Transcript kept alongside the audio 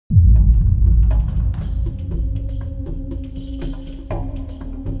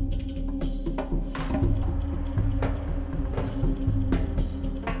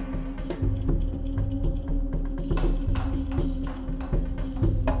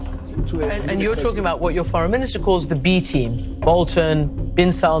to it. And you're talking about what your foreign minister calls the B team. Bolton,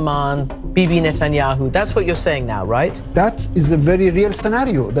 Bin Salman, Bibi Netanyahu. That's what you're saying now, right? That is a very real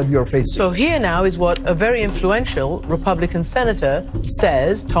scenario that we are facing. So here now is what a very influential Republican senator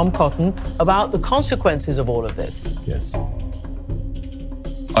says, Tom Cotton, about the consequences of all of this. Yes.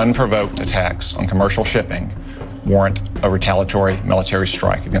 Unprovoked attacks on commercial shipping warrant a retaliatory military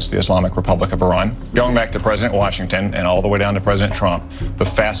strike against the Islamic Republic of Iran. Going back to President Washington and all the way down to President Trump, the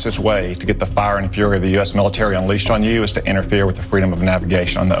fastest way to get the fire and fury of the U.S. military unleashed on you is to interfere with the freedom of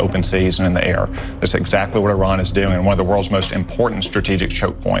navigation on the open seas and in the air. That's exactly what Iran is doing in one of the world's most important strategic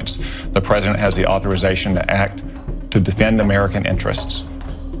choke points. The President has the authorization to act to defend American interests.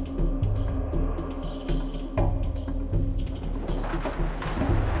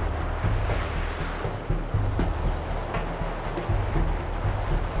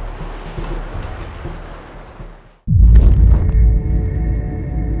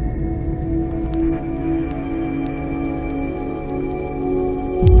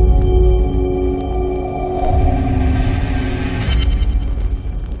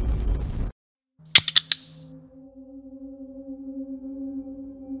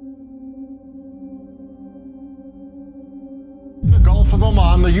 Of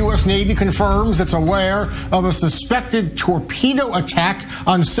Oman, the U.S. Navy confirms it's aware of a suspected torpedo attack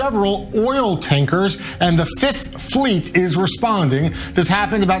on several oil tankers, and the Fifth Fleet is responding. This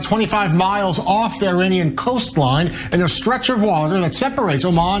happened about 25 miles off the Iranian coastline in a stretch of water that separates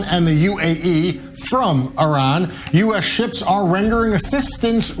Oman and the UAE from Iran. U.S. ships are rendering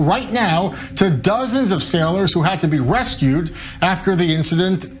assistance right now to dozens of sailors who had to be rescued after the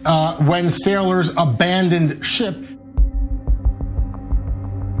incident when sailors abandoned ship.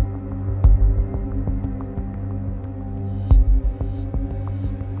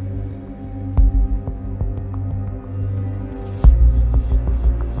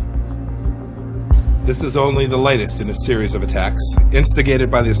 This is only the latest in a series of attacks instigated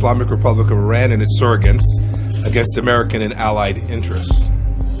by the Islamic Republic of Iran and its surrogates against American and allied interests.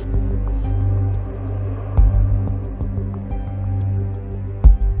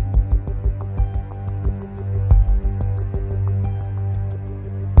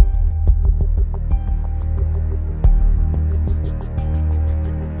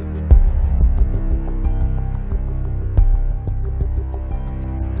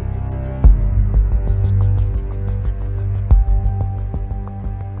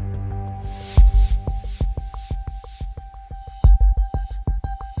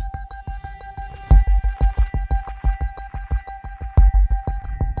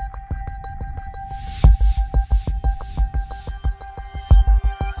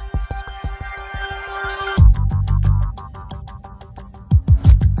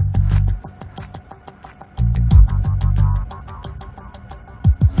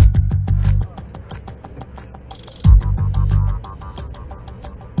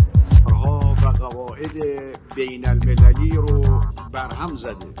 بین المللی رو برهم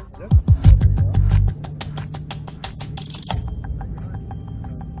زده.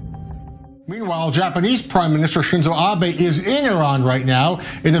 Meanwhile, Japanese Prime Minister Shinzo Abe is in Iran right now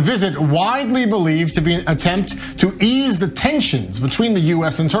in a visit widely believed to be an attempt to ease the tensions between the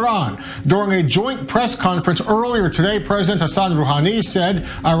U.S. and Tehran. During a joint press conference earlier today, President Hassan Rouhani said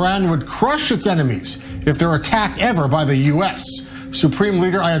Iran would crush its enemies if they're attacked ever by the U.S. Supreme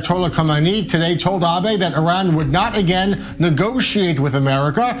Leader Ayatollah Khamenei today told Abe that Iran would not again negotiate with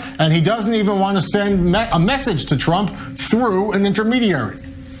America, and he doesn't even want to send a message to Trump through an intermediary.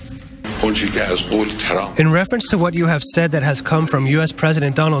 In reference to what you have said that has come from U.S.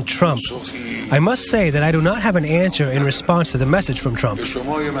 President Donald Trump, I must say that I do not have an answer in response to the message from Trump.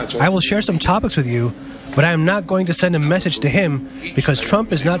 I will share some topics with you, but I am not going to send a message to him because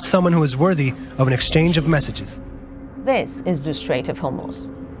Trump is not someone who is worthy of an exchange of messages. This is the Strait of Hormuz.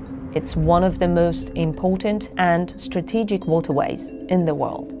 It's one of the most important and strategic waterways in the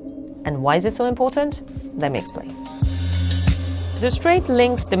world. And why is it so important? Let me explain. The strait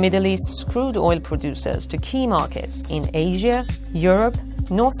links the Middle East's crude oil producers to key markets in Asia, Europe,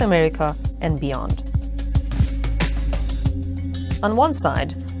 North America, and beyond. On one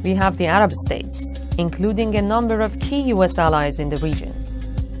side, we have the Arab states, including a number of key US allies in the region.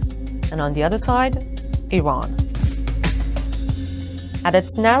 And on the other side, Iran. At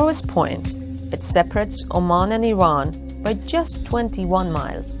its narrowest point, it separates Oman and Iran by just 21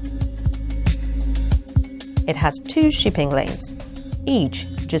 miles. It has two shipping lanes, each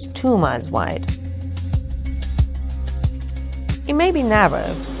just 2 miles wide. It may be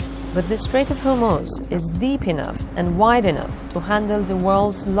narrow, but the Strait of Hormuz is deep enough and wide enough to handle the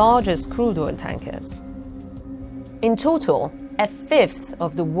world's largest crude oil tankers. In total, a fifth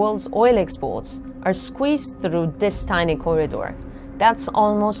of the world's oil exports are squeezed through this tiny corridor. That's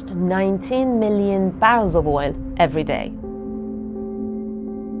almost 19 million barrels of oil every day,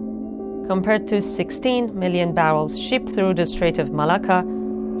 compared to 16 million barrels shipped through the Strait of Malacca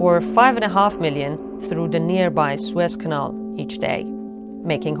or 5.5 million through the nearby Suez Canal each day,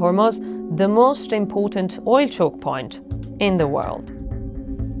 making Hormuz the most important oil choke point in the world.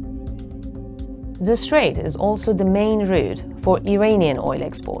 The strait is also the main route for Iranian oil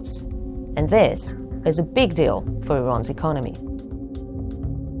exports, and this is a big deal for Iran's economy.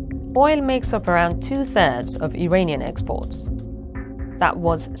 Oil makes up around 2/3 of Iranian exports. That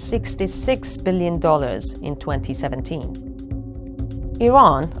was $66 billion in 2017.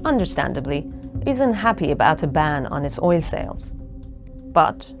 Iran, understandably, isn't happy about a ban on its oil sales,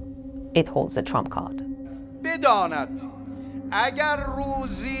 but it holds a trump card. بداند اگر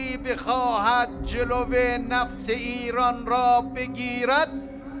روزی بخواهد جلو نفت ایران را بگیرد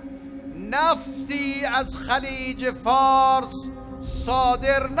نفتی از خلیج فارس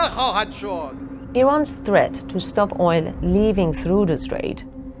صادر نخواهد شد. Iran's threat to stop oil leaving through the strait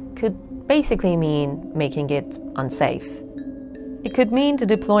could basically mean making it unsafe. It could mean the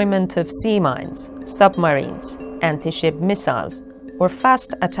deployment of sea mines, submarines, anti-ship missiles, or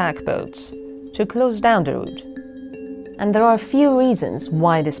fast attack boats to close down the route. And there are a few reasons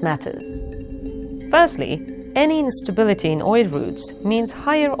why this matters. Firstly, any instability in oil routes means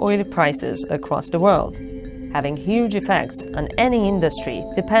higher oil prices across the world, having huge effects on any industry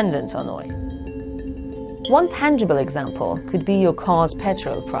dependent on oil. One tangible example could be your car's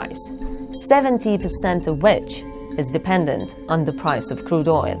petrol price, 70% of which is dependent on the price of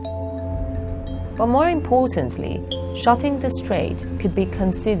crude oil. But more importantly, shutting the strait could be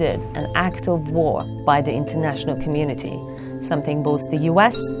considered an act of war by the international community, something both the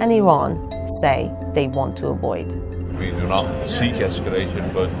US and Iran say they want to avoid. We do not seek escalation,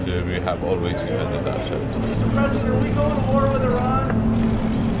 but we have always defended ourselves. President, are we going to war with Iran?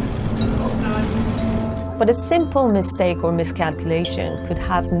 But a simple mistake or miscalculation could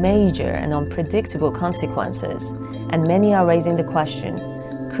have major and unpredictable consequences, and many are raising the question,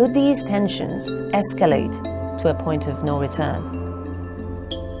 could these tensions escalate to a point of no return?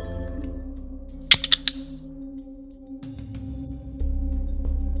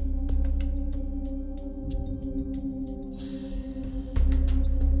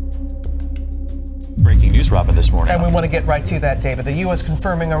 Breaking news, Robin, this morning. And we want to get right to that, David. The U.S.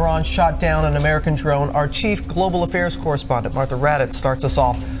 confirming Iran shot down an American drone. Our chief global affairs correspondent, Martha Raddatz, starts us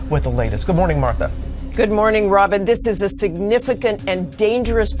off with the latest. Good morning, Martha. Good morning, Robin. This is a significant and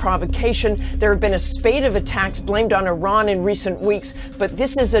dangerous provocation. There have been a spate of attacks blamed on Iran in recent weeks, but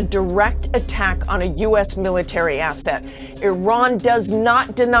this is a direct attack on a U.S. military asset. Iran does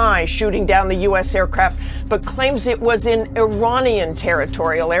not deny shooting down the U.S. aircraft, but claims it was in Iranian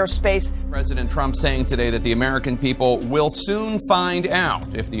territorial airspace. President Trump saying today that the American people will soon find out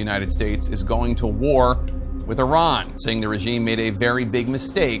if the United States is going to war with Iran, saying the regime made a very big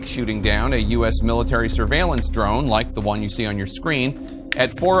mistake shooting down a U.S. military surveillance drone like the one you see on your screen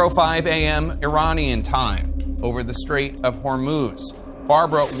at 4:05 a.m. Iranian time over the Strait of Hormuz.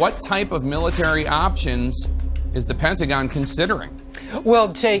 Barbara, what type of military options is the Pentagon considering?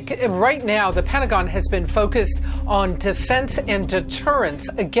 Well, Jake, right now the Pentagon has been focused on defense and deterrence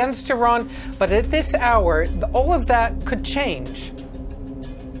against Iran, but at this hour, all of that could change.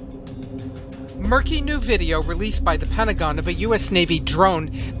 Murky new video released by the Pentagon of a U.S. Navy drone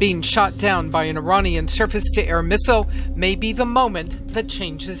being shot down by an Iranian surface-to-air missile may be the moment that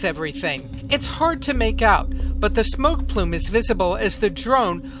changes everything. It's hard to make out, but the smoke plume is visible as the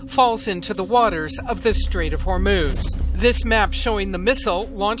drone falls into the waters of the Strait of Hormuz. This map showing the missile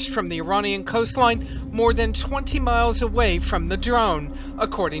launched from the Iranian coastline more than 20 miles away from the drone,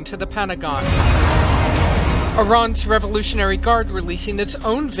 according to the Pentagon. Iran's Revolutionary Guard releasing its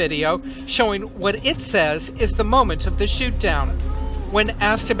own video showing what it says is the moment of the shootdown. When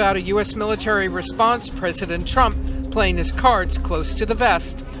asked about a U.S. military response, President Trump playing his cards close to the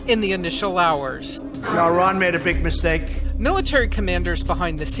vest in the initial hours. Iran made a big mistake. Military commanders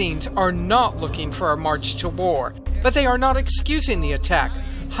behind the scenes are not looking for a march to war, but they are not excusing the attack,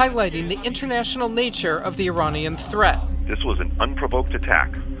 highlighting the international nature of the Iranian threat. This was an unprovoked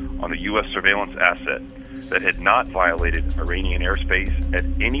attack on a U.S. surveillance asset that had not violated Iranian airspace at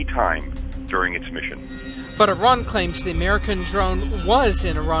any time during its mission. But Iran claims the American drone was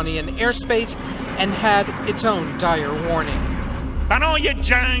in Iranian airspace and had its own dire warning.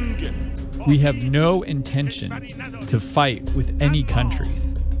 We have no intention to fight with any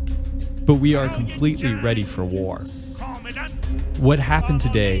countries, but we are completely ready for war. What happened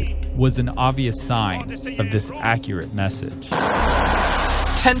today was an obvious sign of this accurate message.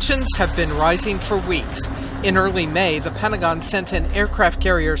 Tensions have been rising for weeks. In early May, the Pentagon sent an aircraft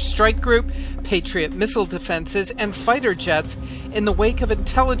carrier strike group, Patriot missile defenses, and fighter jets in the wake of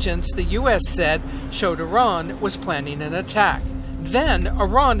intelligence the U.S. said showed Iran was planning an attack. Then,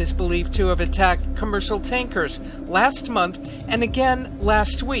 Iran is believed to have attacked commercial tankers last month and again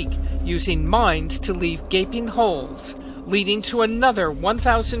last week, using mines to leave gaping holes, leading to another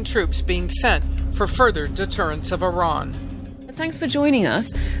 1,000 troops being sent for further deterrence of Iran. Thanks for joining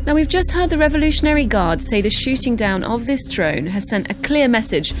us. Now, we've just heard the Revolutionary Guard say the shooting down of this drone has sent a clear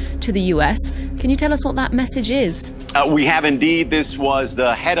message to the US. Can you tell us what that message is? We have indeed. This was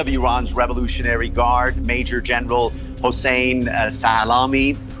the head of Iran's Revolutionary Guard, Major General Hossein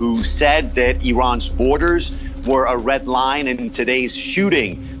Salami, who said that Iran's borders were a red line, and today's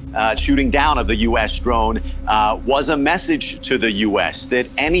shooting down of the U.S. drone was a message to the U.S. that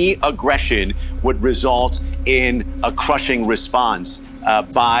any aggression would result in a crushing response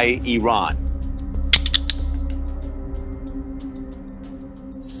by Iran.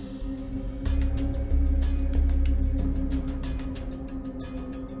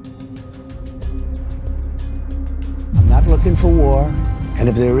 I'm not looking for war, and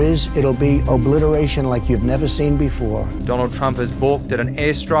if there is, it'll be obliteration like you've never seen before. Donald Trump has balked at an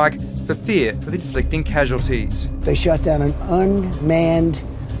airstrike for fear of inflicting casualties. They shot down an unmanned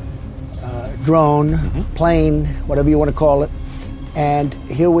drone, plane, whatever you want to call it, and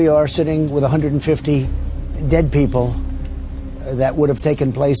here we are sitting with 150 dead people. That would have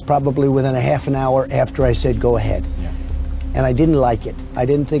taken place probably within a half an hour after I said go ahead. Yeah. And I didn't like it. I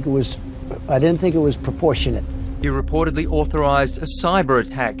didn't think it was proportionate. He reportedly authorized a cyber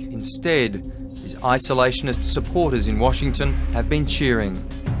attack instead. His isolationist supporters in Washington have been cheering.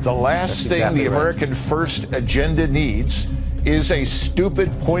 The last thing the American First agenda needs is a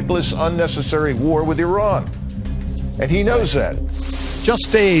stupid, pointless, unnecessary war with Iran. And he knows that.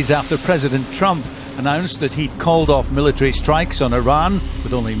 Just days after President Trump announced that he'd called off military strikes on Iran,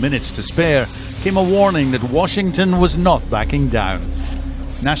 with only minutes to spare, came a warning that Washington was not backing down.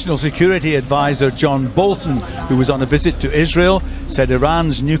 National Security Advisor John Bolton, who was on a visit to Israel, said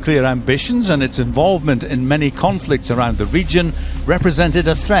Iran's nuclear ambitions and its involvement in many conflicts around the region represented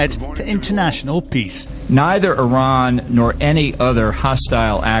a threat to international peace. Neither Iran nor any other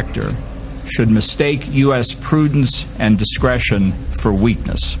hostile actor should mistake U.S. prudence and discretion for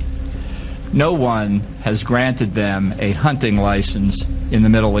weakness. No one has granted them a hunting license in the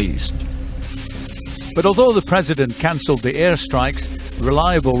Middle East. But although the president cancelled the airstrikes,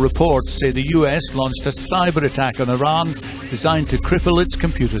 reliable reports say the US launched a cyber attack on Iran designed to cripple its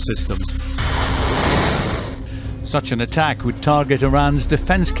computer systems. Such an attack would target Iran's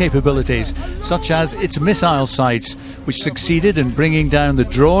defense capabilities, such as its missile sites, which succeeded in bringing down the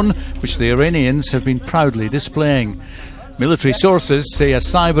drone, which the Iranians have been proudly displaying. Military sources say a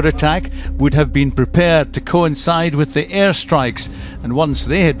cyber attack would have been prepared to coincide with the airstrikes, and once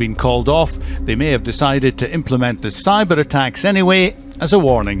they had been called off, they may have decided to implement the cyber attacks anyway as a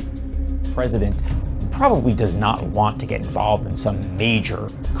warning. The president probably does not want to get involved in some major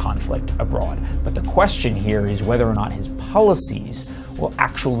conflict abroad, but the question here is whether or not his policies will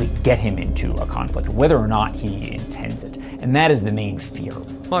actually get him into a conflict, whether or not he intends it, and that is the main fear.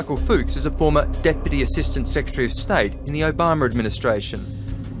 Michael Fuchs is a former Deputy Assistant Secretary of State in the Obama administration.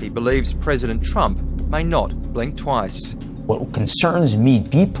 He believes President Trump may not blink twice. What concerns me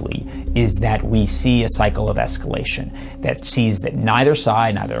deeply is that we see a cycle of escalation that sees that neither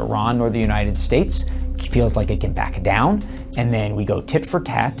side, neither Iran nor the United States, feels like it can back down, and then we go tit for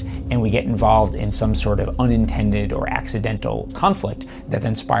tat and we get involved in some sort of unintended or accidental conflict that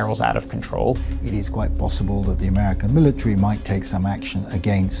then spirals out of control. It is quite possible that the American military might take some action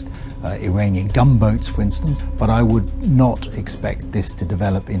against Iranian gunboats, for instance, but I would not expect this to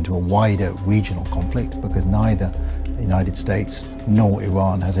develop into a wider regional conflict, because neither the United States nor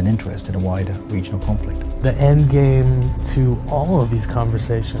Iran has an interest in a wider regional conflict. The end game to all of these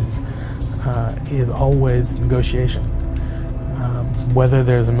conversations is always negotiation. Whether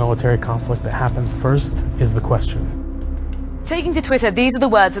there's a military conflict that happens first is the question. Taking to Twitter, these are the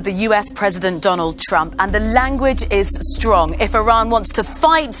words of the US President Donald Trump, and the language is strong. If Iran wants to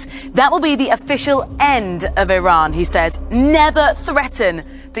fight, that will be the official end of Iran, he says. Never threaten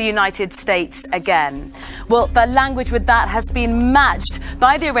the United States again. Well, the language with that has been matched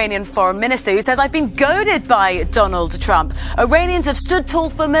by the Iranian foreign minister, who says, I've been goaded by Donald Trump. Iranians have stood tall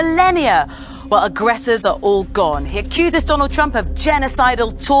for millennia, while aggressors are all gone. He accuses Donald Trump of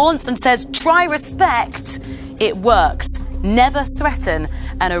genocidal taunts and says, try respect. It works never threaten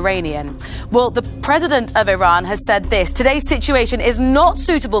an Iranian. Well, the president of Iran has said this: today's situation is not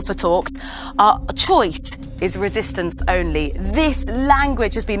suitable for talks. Our choice is resistance only. This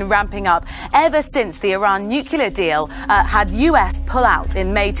language has been ramping up ever since the Iran nuclear deal had US pull out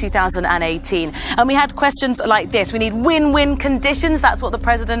in May 2018. And we had questions like this: we need win-win conditions. That's what the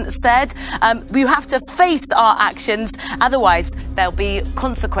president said. We have to face our actions, otherwise there'll be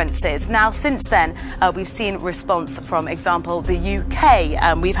consequences. Now, since then, we've seen response from, example, the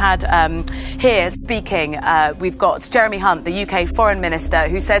UK. We've had here speaking, we've got Jeremy Hunt, the UK foreign minister,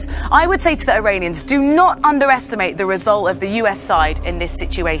 who says, I would say to the Iranians, do not underestimate the resolve of the US side in this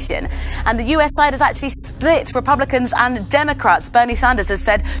situation. And the US side has actually split Republicans and Democrats. Bernie Sanders has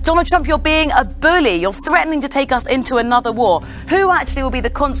said, Donald Trump, you're being a bully. You're threatening to take us into another war. Who actually will be the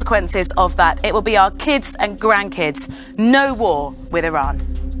consequences of that? It will be our kids and grandkids. No war with Iran.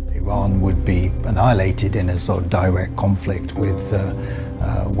 Iran would be annihilated in a sort of direct conflict with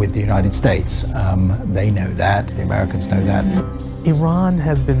the United States. They know that. The Americans know that. Iran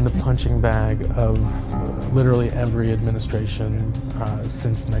has been the punching bag of literally every administration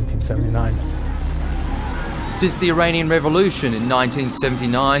since 1979. Since the Iranian Revolution in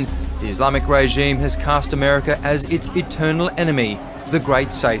 1979, the Islamic regime has cast America as its eternal enemy, the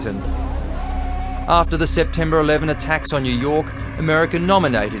Great Satan. After the September 11 attacks on New York, America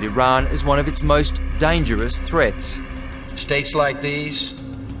nominated Iran as one of its most dangerous threats. States like these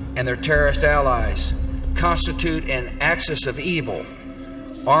and their terrorist allies constitute an axis of evil,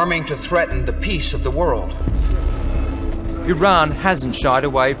 arming to threaten the peace of the world. Iran hasn't shied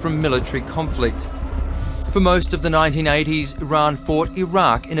away from military conflict. For most of the 1980s, Iran fought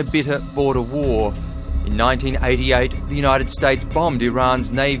Iraq in a bitter border war. In 1988, the United States bombed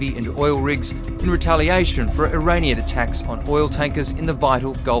Iran's navy and oil rigs in retaliation for Iranian attacks on oil tankers in the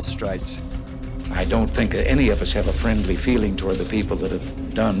vital Gulf Straits. I don't think that any of us have a friendly feeling toward the people that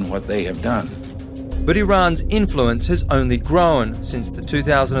have done what they have done. But Iran's influence has only grown since the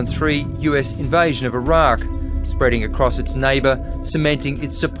 2003 US invasion of Iraq, spreading across its neighbour, cementing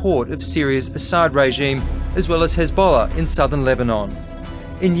its support of Syria's Assad regime, as well as Hezbollah in southern Lebanon.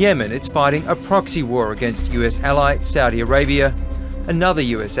 In Yemen, it's fighting a proxy war against US ally Saudi Arabia. Another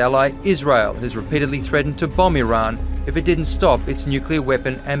US ally, Israel, has repeatedly threatened to bomb Iran if it didn't stop its nuclear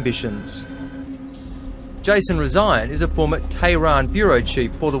weapon ambitions. Jason Rezaian is a former Tehran bureau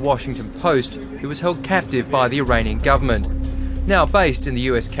chief for the Washington Post who was held captive by the Iranian government. Now based in the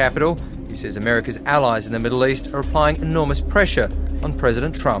US Capitol, he says America's allies in the Middle East are applying enormous pressure on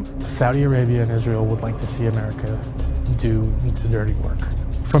President Trump. Saudi Arabia and Israel would like to see America do the dirty work.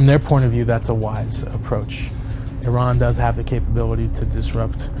 From their point of view, that's a wise approach. Iran does have the capability to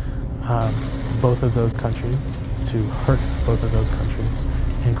disrupt both of those countries, to hurt both of those countries,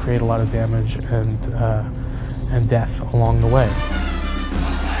 and create a lot of damage and death along the way.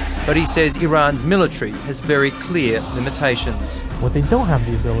 But he says Iran's military has very clear limitations. What they don't have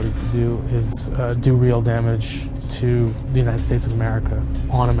the ability to do is do real damage to the United States of America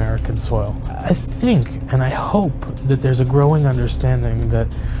on American soil. I think and I hope that there's a growing understanding that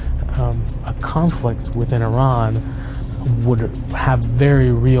a conflict within Iran would have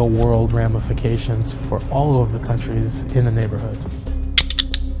very real world ramifications for all of the countries in the neighborhood.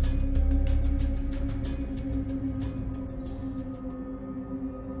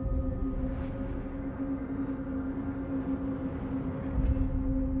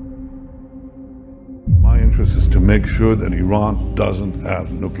 My interest is to make sure that Iran doesn't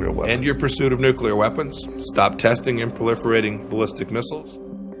have nuclear weapons. End your pursuit of nuclear weapons. Stop testing and proliferating ballistic missiles.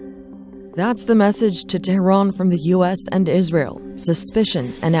 That's the message to Tehran from the US and Israel.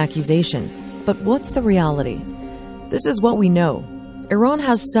 Suspicion and accusation. But what's the reality? This is what we know. Iran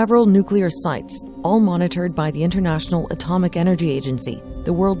has several nuclear sites, all monitored by the International Atomic Energy Agency,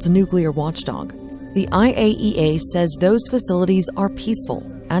 the world's nuclear watchdog. The IAEA says those facilities are peaceful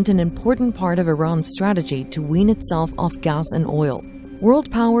and an important part of Iran's strategy to wean itself off gas and oil.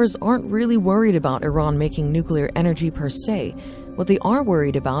 World powers aren't really worried about Iran making nuclear energy per se. What they are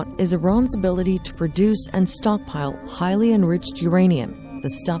worried about is Iran's ability to produce and stockpile highly enriched uranium, the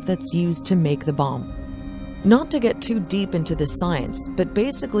stuff that's used to make the bomb. Not to get too deep into the science, but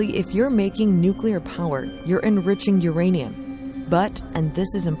basically if you're making nuclear power, you're enriching uranium. But, and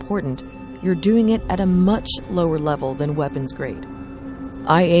this is important, you're doing it at a much lower level than weapons grade.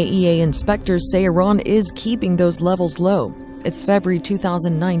 IAEA inspectors say Iran is keeping those levels low. Its February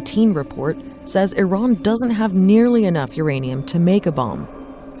 2019 report says Iran doesn't have nearly enough uranium to make a bomb.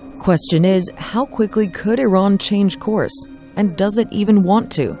 Question is, how quickly could Iran change course? And does it even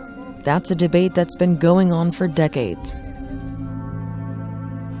want to? That's a debate that's been going on for decades.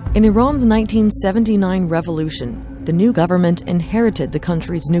 In Iran's 1979 revolution, the new government inherited the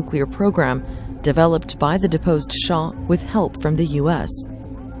country's nuclear program, developed by the deposed Shah with help from the US.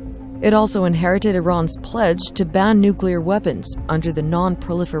 It also inherited Iran's pledge to ban nuclear weapons under the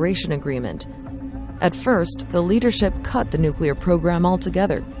Non-Proliferation Agreement. At first, the leadership cut the nuclear program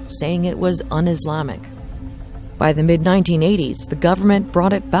altogether, saying it was un-Islamic. By the mid-1980s, the government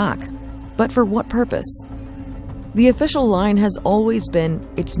brought it back. But for what purpose? The official line has always been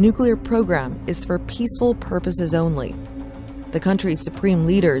its nuclear program is for peaceful purposes only. The country's supreme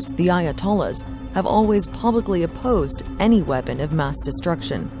leaders, the Ayatollahs, have always publicly opposed any weapon of mass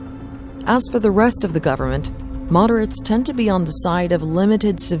destruction. As for the rest of the government, moderates tend to be on the side of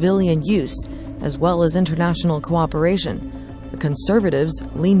limited civilian use as well as international cooperation. The conservatives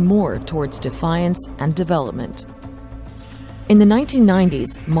lean more towards defiance and development. In the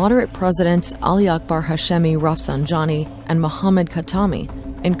 1990s, moderate presidents Ali Akbar Hashemi Rafsanjani and Mohammad Khatami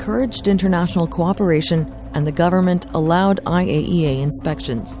encouraged international cooperation, and the government allowed IAEA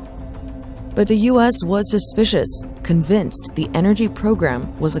inspections. But the US was suspicious, convinced the energy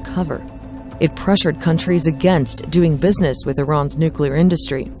program was a cover. It pressured countries against doing business with Iran's nuclear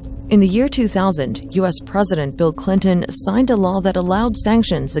industry. In the year 2000, US President Bill Clinton signed a law that allowed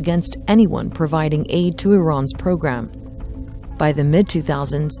sanctions against anyone providing aid to Iran's program. By the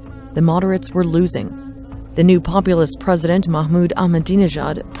mid-2000s, the moderates were losing. The new populist president Mahmoud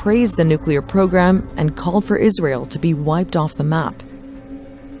Ahmadinejad praised the nuclear program and called for Israel to be wiped off the map.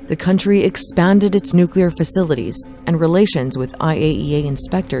 The country expanded its nuclear facilities, and relations with IAEA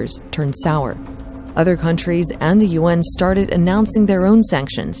inspectors turned sour. Other countries and the UN started announcing their own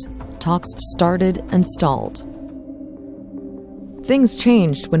sanctions. Talks started and stalled. Things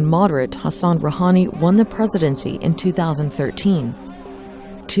changed when moderate Hassan Rouhani won the presidency in 2013.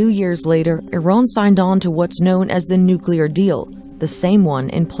 2 years later, Iran signed on to what's known as the nuclear deal, the same one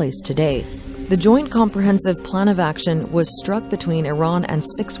in place today. The Joint Comprehensive Plan of Action was struck between Iran and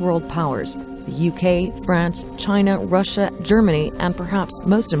 6 world powers: the UK, France, China, Russia, Germany, and perhaps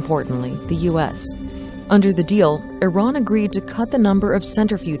most importantly, the US. Under the deal, Iran agreed to cut the number of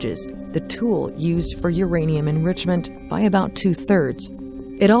centrifuges, the tool used for uranium enrichment, by about 2/3.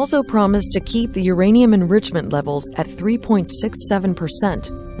 It also promised to keep the uranium enrichment levels at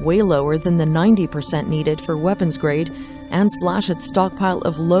 3.67%, way lower than the 90% needed for weapons grade, and slash its stockpile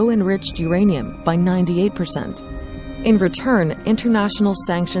of low-enriched uranium by 98%. In return, international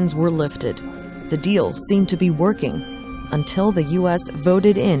sanctions were lifted. The deal seemed to be working, until the US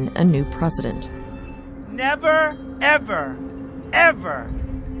voted in a new president. Never, ever, ever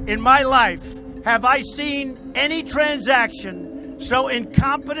in my life have I seen any transaction so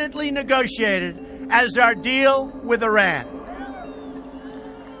incompetently negotiated as our deal with Iran.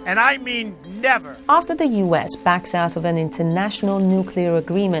 And I mean never. After the US backs out of an international nuclear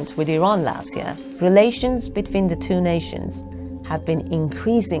agreement with Iran last year, relations between the two nations have been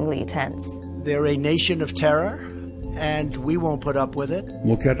increasingly tense. They're a nation of terror, and we won't put up with it.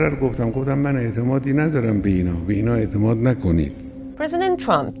 President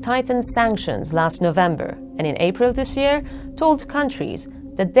Trump tightened sanctions last November, and in April this year told countries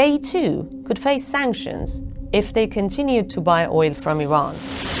that they too could face sanctions if they continued to buy oil from Iran.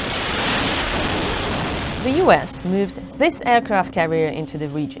 The US moved this aircraft carrier into the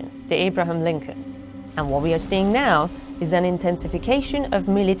region, the Abraham Lincoln. And what we are seeing now is an intensification of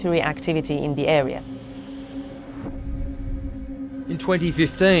military activity in the area. In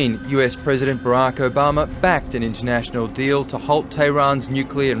 2015, US President Barack Obama backed an international deal to halt Tehran's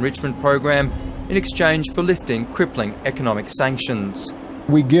nuclear enrichment program in exchange for lifting crippling economic sanctions.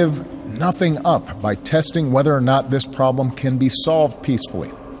 We give nothing up by testing whether or not this problem can be solved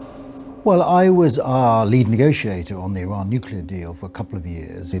peacefully. Well, I was our lead negotiator on the Iran nuclear deal for a couple of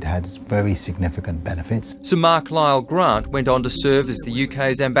years. It had very significant benefits. Sir Mark Lyle Grant went on to serve as the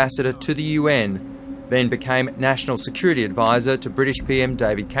UK's ambassador to the UN, then became National Security Advisor to British PM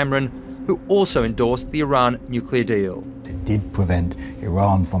David Cameron, who also endorsed the Iran nuclear deal. It did prevent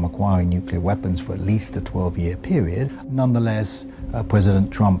Iran from acquiring nuclear weapons for at least a 12-year period. Nonetheless, President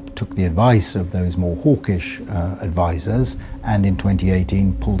Trump took the advice of those more hawkish advisors and in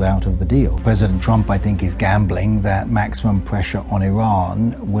 2018 pulled out of the deal. President Trump, I think, is gambling that maximum pressure on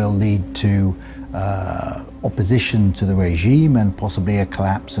Iran will lead to opposition to the regime and possibly a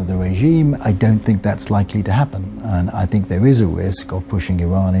collapse of the regime. I don't think that's likely to happen, and I think there is a risk of pushing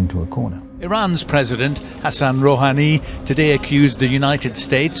Iran into a corner. Iran's President Hassan Rouhani today accused the United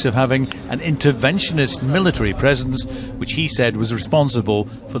States of having an interventionist military presence, which he said was responsible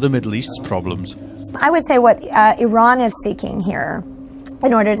for the Middle East's problems. I would say what Iran is seeking here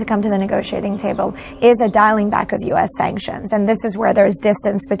in order to come to the negotiating table is a dialing back of U.S. sanctions. And this is where there's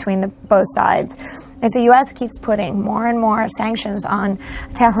distance between both sides. If the U.S. keeps putting more and more sanctions on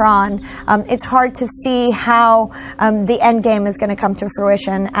Tehran, it's hard to see how the end game is going to come to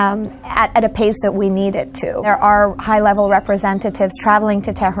fruition at a pace that we need it to. There are high-level representatives traveling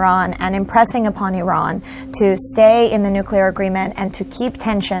to Tehran and impressing upon Iran to stay in the nuclear agreement and to keep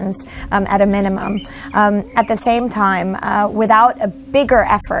tensions at a minimum. At the same time, without a bigger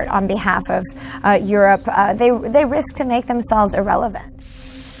effort on behalf of Europe, they risk to make themselves irrelevant.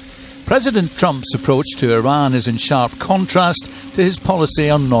 President Trump's approach to Iran is in sharp contrast to his policy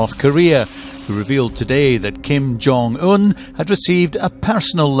on North Korea, who revealed today that Kim Jong-un had received a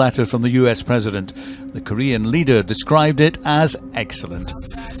personal letter from the US president. The Korean leader described it as excellent.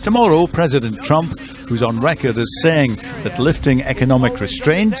 Tomorrow, President Trump, who's on record as saying that lifting economic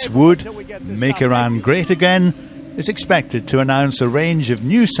restraints would make Iran great again, is expected to announce a range of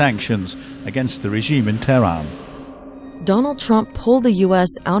new sanctions against the regime in Tehran. Donald Trump pulled the U.S.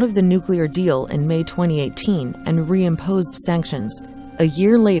 out of the nuclear deal in May 2018 and reimposed sanctions. A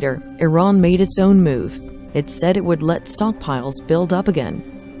year later, Iran made its own move. It said it would let stockpiles build up again,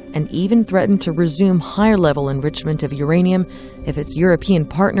 and even threatened to resume higher-level enrichment of uranium if its European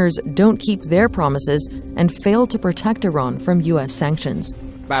partners don't keep their promises and fail to protect Iran from U.S. sanctions.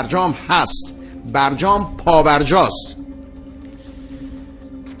 برجام هست. برجام پابرجاست.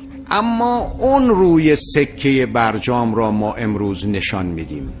 اما اون روی سکه برجام را ما امروز نشان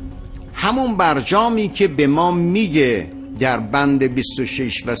میدیم. همون برجامی که به ما میگه در بند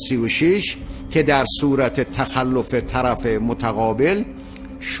 26 و 36 که در صورت تخلف طرف متقابل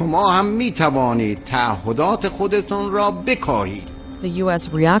شما هم میتوانید تعهدات خودتون را بکاهید. The U.S.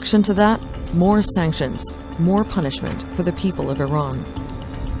 reaction to that? More sanctions, more punishment for the people of Iran.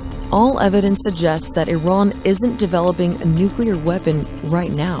 All evidence suggests that Iran isn't developing a nuclear weapon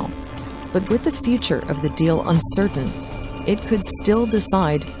right now. But with the future of the deal uncertain, it could still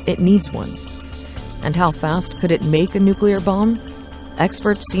decide it needs one. And how fast could it make a nuclear bomb?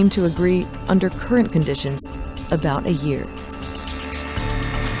 Experts seem to agree, under current conditions, about a year.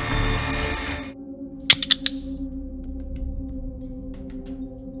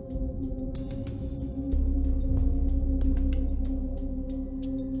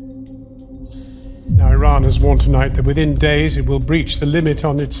 Now, Iran has warned tonight that within days it will breach the limit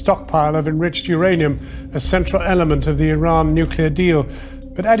on its stockpile of enriched uranium, a central element of the Iran nuclear deal,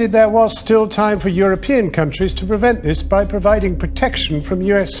 but added there was still time for European countries to prevent this by providing protection from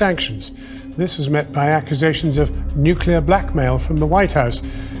US sanctions. This was met by accusations of nuclear blackmail from the White House.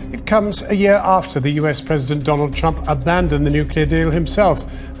 It comes a year after the US President Donald Trump abandoned the nuclear deal himself,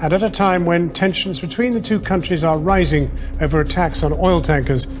 and at a time when tensions between the two countries are rising over attacks on oil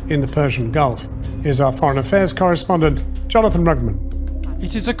tankers in the Persian Gulf. Here's our foreign affairs correspondent, Jonathan Rugman.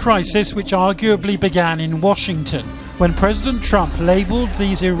 It is a crisis which arguably began in Washington when President Trump labelled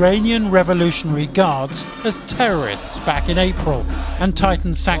these Iranian Revolutionary Guards as terrorists back in April and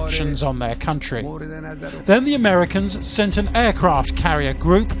tightened sanctions on their country. Then the Americans sent an aircraft carrier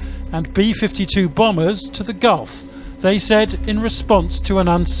group and B-52 bombers to the Gulf, they said in response to an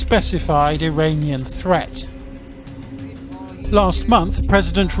unspecified Iranian threat. Last month,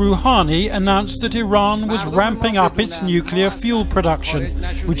 President Rouhani announced that Iran was ramping up its nuclear fuel production,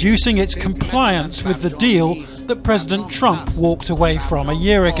 reducing its compliance with the deal that President Trump walked away from a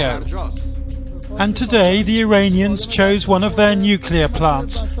year ago. And today, the Iranians chose one of their nuclear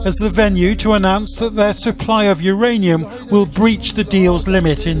plants as the venue to announce that their supply of uranium will breach the deal's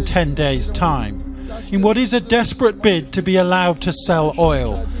limit in 10 days' time, in what is a desperate bid to be allowed to sell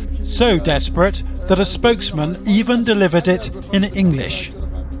oil. So desperate that a spokesman even delivered it in English.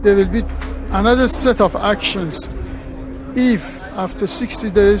 There will be another set of actions if, after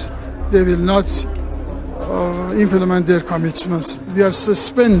 60 days, they will not implement their commitments. We are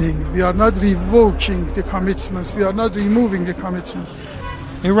suspending, we are not revoking the commitments, we are not removing the commitments.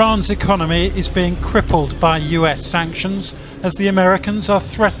 Iran's economy is being crippled by US sanctions as the Americans are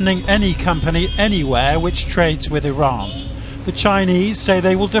threatening any company anywhere which trades with Iran. The Chinese say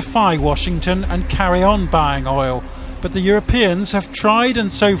they will defy Washington and carry on buying oil, but the Europeans have tried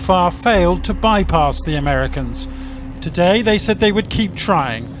and so far failed to bypass the Americans. Today they said they would keep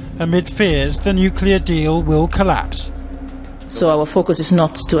trying, amid fears the nuclear deal will collapse. So our focus is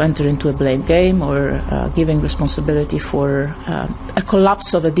not to enter into a blame game or giving responsibility for a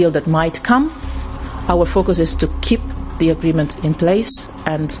collapse of a deal that might come. Our focus is to keep the agreement in place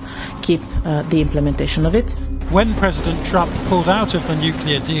and keep the implementation of it. When President Trump pulled out of the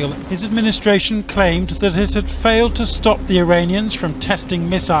nuclear deal, his administration claimed that it had failed to stop the Iranians from testing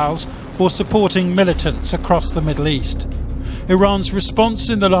missiles or supporting militants across the Middle East. Iran's response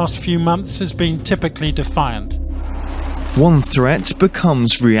in the last few months has been typically defiant. One threat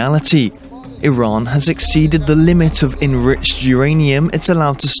becomes reality. Iran has exceeded the limit of enriched uranium it's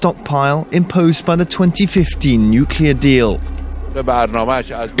allowed to stockpile imposed by the 2015 nuclear deal.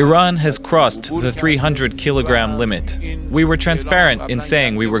 Iran has crossed the 300 kilogram limit. We were transparent in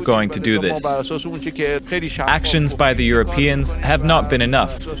saying we were going to do this. Actions by the Europeans have not been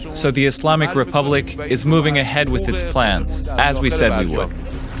enough, so the Islamic Republic is moving ahead with its plans, as we said we would.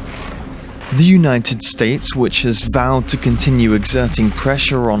 The United States, which has vowed to continue exerting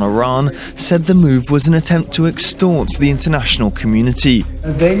pressure on Iran, said the move was an attempt to extort the international community.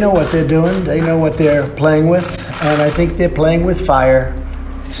 They know what they're doing, they know what they're playing with, and I think they're playing with fire.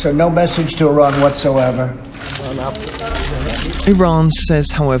 So no message to Iran whatsoever. Iran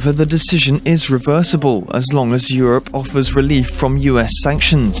says, however, the decision is reversible as long as Europe offers relief from US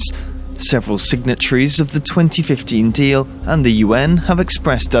sanctions. Several signatories of the 2015 deal and the UN have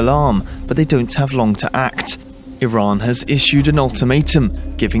expressed alarm, but they don't have long to act. Iran has issued an ultimatum,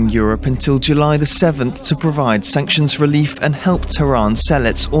 giving Europe until July the 7th to provide sanctions relief and help Tehran sell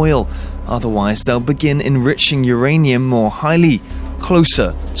its oil. Otherwise, they'll begin enriching uranium more highly,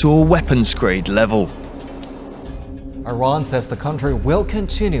 closer to a weapons-grade level. Iran says the country will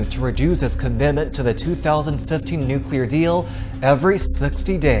continue to reduce its commitment to the 2015 nuclear deal every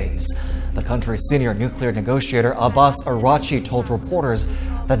 60 days. The country's senior nuclear negotiator Abbas Araghchi told reporters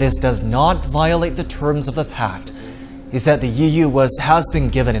that this does not violate the terms of the pact. He said the EU has been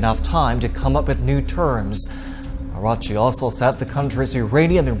given enough time to come up with new terms. Araghchi also said the country's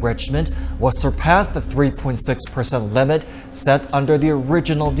uranium enrichment will surpass the 3.6% limit set under the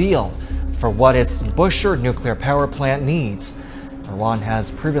original deal for what its Bushehr nuclear power plant needs. Iran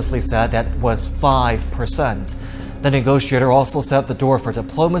has previously said that was 5%. The negotiator also said the door for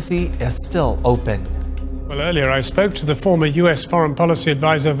diplomacy is still open. Well, earlier I spoke to the former US Foreign Policy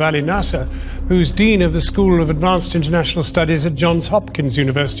Advisor Vali Nasser, who's Dean of the School of Advanced International Studies at Johns Hopkins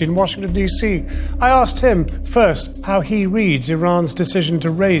University in Washington, D.C. I asked him first how he reads Iran's decision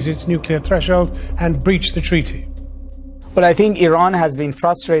to raise its nuclear threshold and breach the treaty. Well, I think Iran has been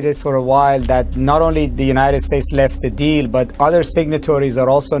frustrated for a while that not only the United States left the deal, but other signatories are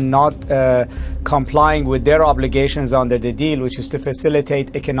also not complying with their obligations under the deal, which is to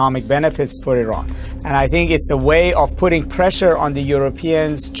facilitate economic benefits for Iran. And I think it's a way of putting pressure on the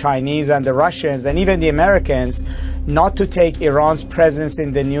Europeans, Chinese, and the Russians, and even the Americans, not to take Iran's presence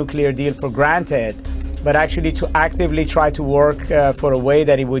in the nuclear deal for granted, but actually to actively try to work for a way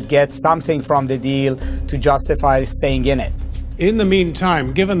that it would get something from the deal to justify staying in it. In the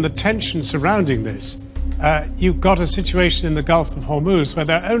meantime, given the tension surrounding this, you've got a situation in the Gulf of Hormuz where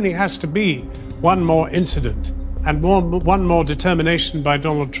there only has to be one more incident and one more determination by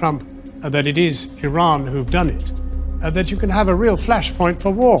Donald Trump that it is Iran who've done it, that you can have a real flashpoint for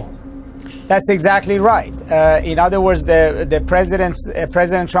war. That's exactly right. In other words,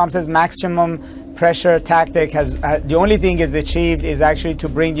 President Trump's maximum pressure tactic has the only thing is achieved is actually to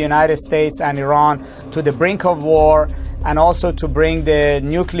bring the United States and Iran to the brink of war, and also to bring the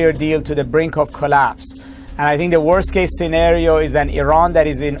nuclear deal to the brink of collapse. And I think the worst case scenario is an Iran that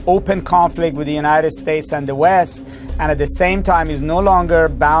is in open conflict with the United States and the West, and at the same time is no longer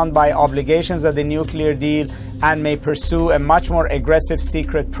bound by obligations of the nuclear deal and may pursue a much more aggressive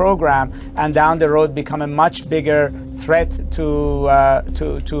secret program, and down the road become a much bigger threat to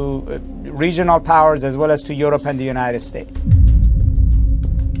regional powers as well as to Europe and the United States.